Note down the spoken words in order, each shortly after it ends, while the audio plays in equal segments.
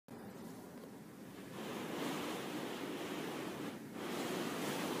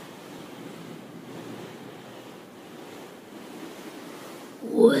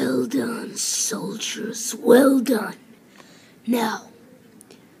Well done, soldiers, well done. Now,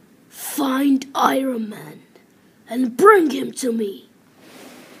 find Iron Man and bring him to me.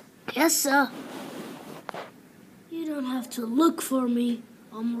 Yes, sir. You don't have to look for me.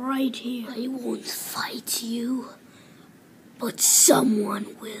 I'm right here. I won't fight you, but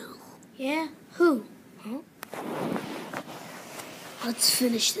someone will. Yeah? Who? Huh? Let's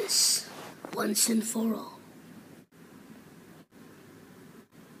finish this once and for all.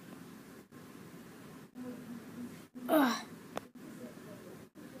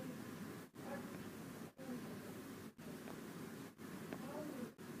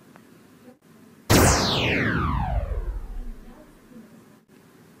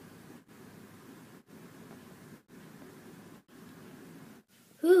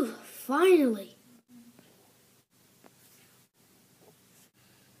 Ooh, finally.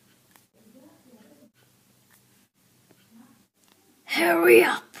 Hurry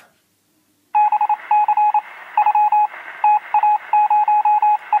up.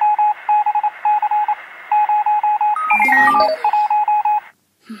 Finally.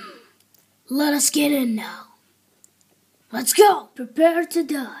 Let us get in now. Let's go. Prepare to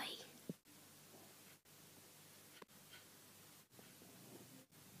die.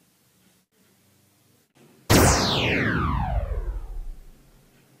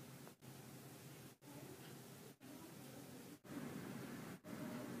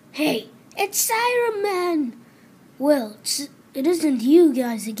 Hey, it's Iron Man! Well, it isn't you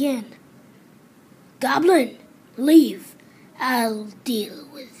guys again. Goblin, leave. I'll deal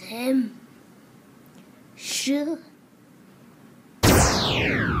with him. Sure.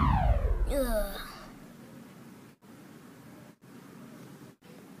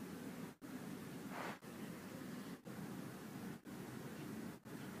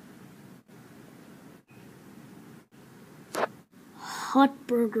 Hot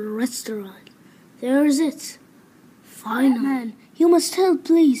Burger Restaurant. There's it. Fine, man. You must help,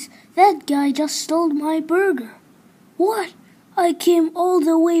 please. That guy just stole my burger. What? I came all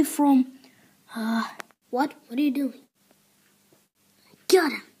the way from... What? What are you doing?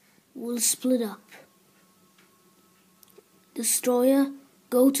 Got him. We'll split up. Destroyer,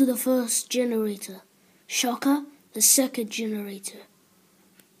 go to the first generator. Shocker, the second generator.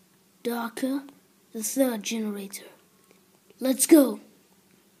 Darker, the third generator. Let's go.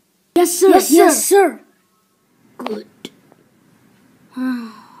 Yes, sir. Yes, sir. Good.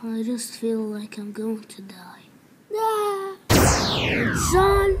 I just feel like I'm going to die. It's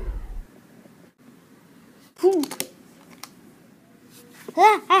on.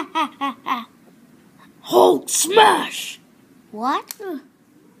 Hulk smash! What?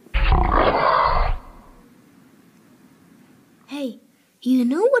 Hey, you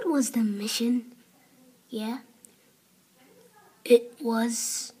know what was the mission? Yeah? It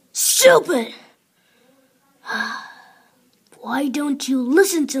was stupid! Why don't you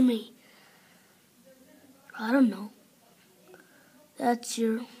listen to me? I don't know. That's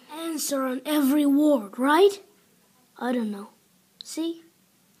your answer on every word, right? I don't know. See?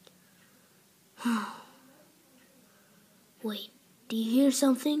 Wait, do you hear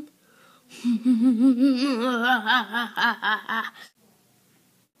something?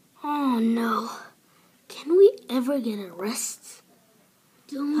 Oh no. Can we ever get a rest?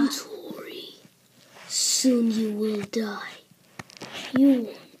 Don't worry. Soon you will die. You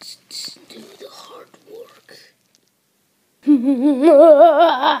want to do the hard work.